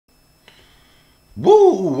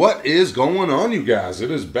Woo! What is going on, you guys?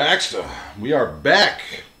 It is Baxter. We are back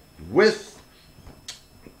with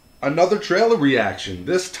another trailer reaction.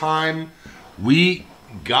 This time, we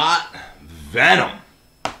got Venom.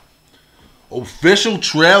 Official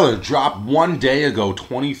trailer dropped 1 day ago,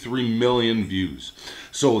 23 million views.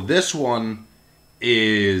 So this one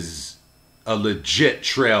is a legit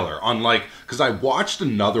trailer. Unlike, because I watched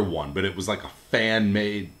another one, but it was like a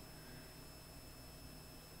fan-made.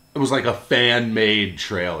 It was like a fan-made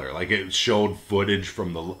trailer. Like, it showed footage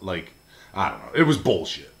from the, like, I don't know. It was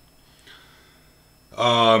bullshit.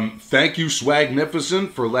 Thank you,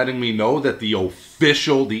 Swagnificent, for letting me know that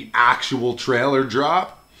the actual trailer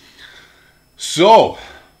dropped. So,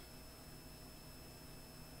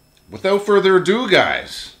 without further ado,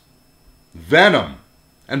 guys, Venom.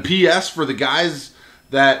 And P.S. for the guys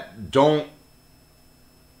that don't,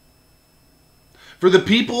 for the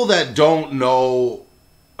people that don't know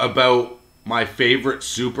about my favorite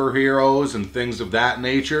superheroes and things of that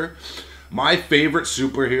nature, my favorite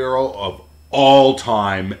superhero of all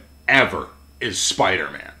time ever is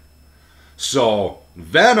Spider-Man. So,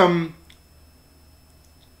 Venom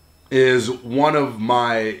is one of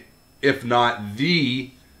my, if not the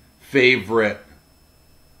favorite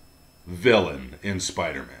villain in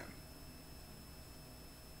Spider-Man.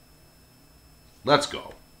 Let's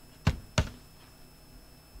go.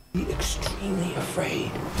 Be extremely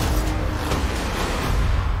afraid.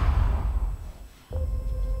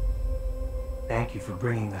 Thank you for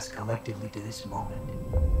bringing us collectively to this moment.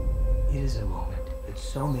 It is a moment that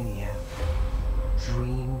so many have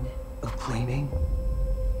dreamed of claiming.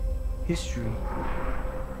 History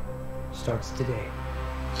starts today.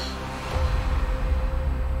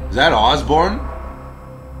 Is that Osborn?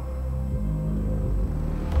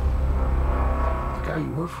 The guy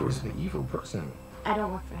you work for is an evil person. I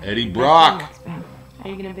don't work for him. Eddie Brock. Are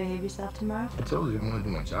you gonna behave yourself tomorrow? I told you I want to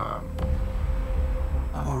do my job.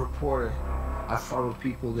 I'm a reporter. I follow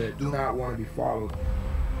people that do not want to be followed.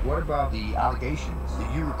 What about the allegations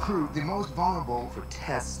that you recruit the most vulnerable for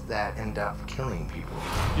tests that end up killing people?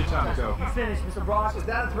 Your time to go. You finished, Mr. Brock. Is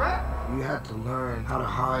that a threat? You have to learn how to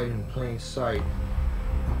hide in plain sight.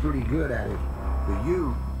 I'm pretty good at it. But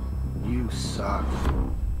you suck.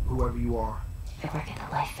 Whoever you are. I work at the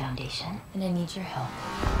Life Foundation, and I need your help.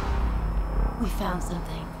 We found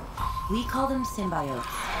something. We call them Sim-bye-otes.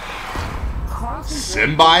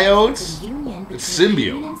 Sim-bye-otes? The union It's between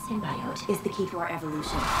symbiote. human and symbiote is the key to our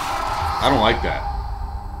evolution. I don't like that.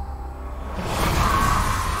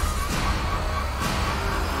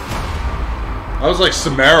 I was like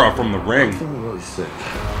Samara from The Ring. I'm feeling really sick.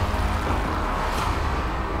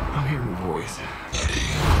 I'm hearing a voice.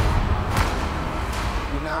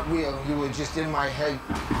 You're not real. You were just in my head.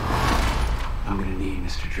 I'm gonna need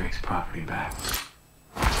Mr. Drake's property back.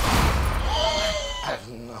 I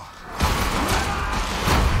don't know.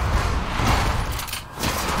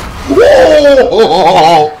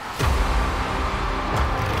 Whoa!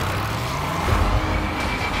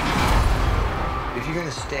 If you're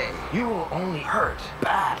gonna stay, you will only hurt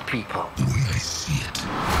bad people. The way I see it,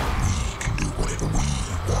 we can do whatever we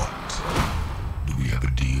want. Do we have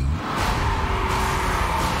a deal?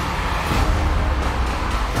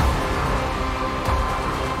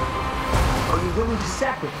 Are you willing to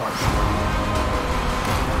sacrifice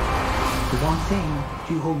the one thing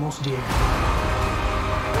you hold most dear?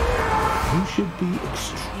 You should be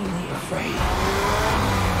extremely afraid.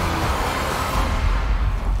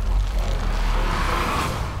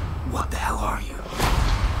 What the hell are you?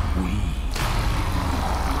 We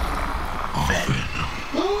are Venom.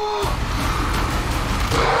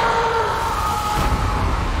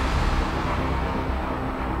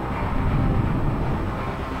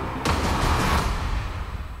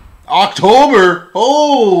 October?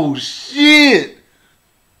 Oh, shit.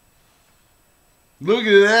 Look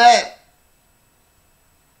at that.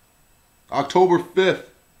 October 5th.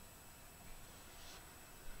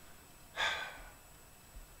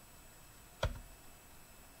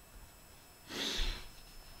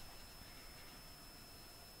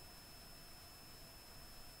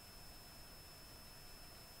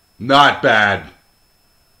 Not bad.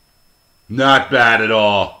 Not bad at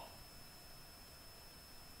all.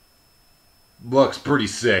 Looks pretty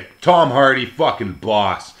sick. Tom Hardy, fucking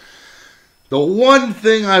boss. The one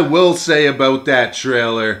thing I will say about that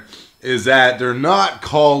trailer is that they're not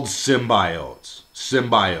called symbiotes.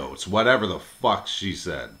 Symbiotes. Whatever the fuck she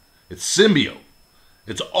said. It's symbiote.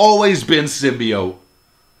 It's always been symbiote.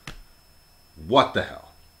 What the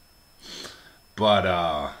hell?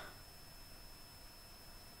 But,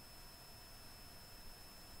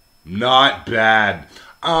 not bad.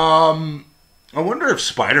 I wonder if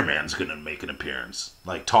Spider-Man's going to make an appearance.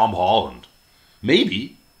 Like Tom Holland.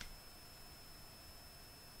 Maybe.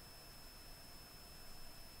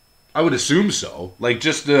 I would assume so. Like,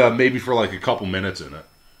 just maybe for like a couple minutes in it.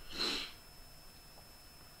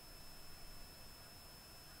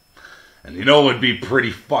 And you know what would be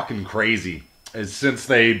pretty fucking crazy? Is since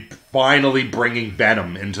they finally bringing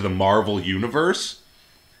Venom into the Marvel universe,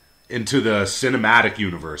 into the cinematic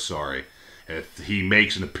universe, sorry, if he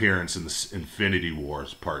makes an appearance in the Infinity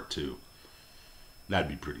Wars Part 2. That'd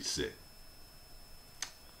be pretty sick.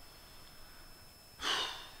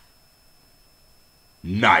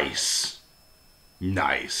 Nice.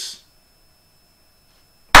 Nice.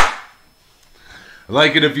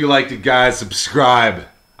 Like it if you liked it, guys. Subscribe.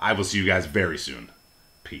 I will see you guys very soon.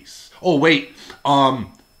 Peace. Oh, wait.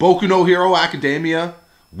 Boku no Hero Academia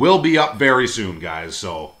will be up very soon, guys.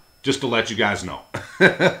 So, just to let you guys know.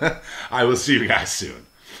 I will see you guys soon.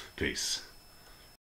 Peace.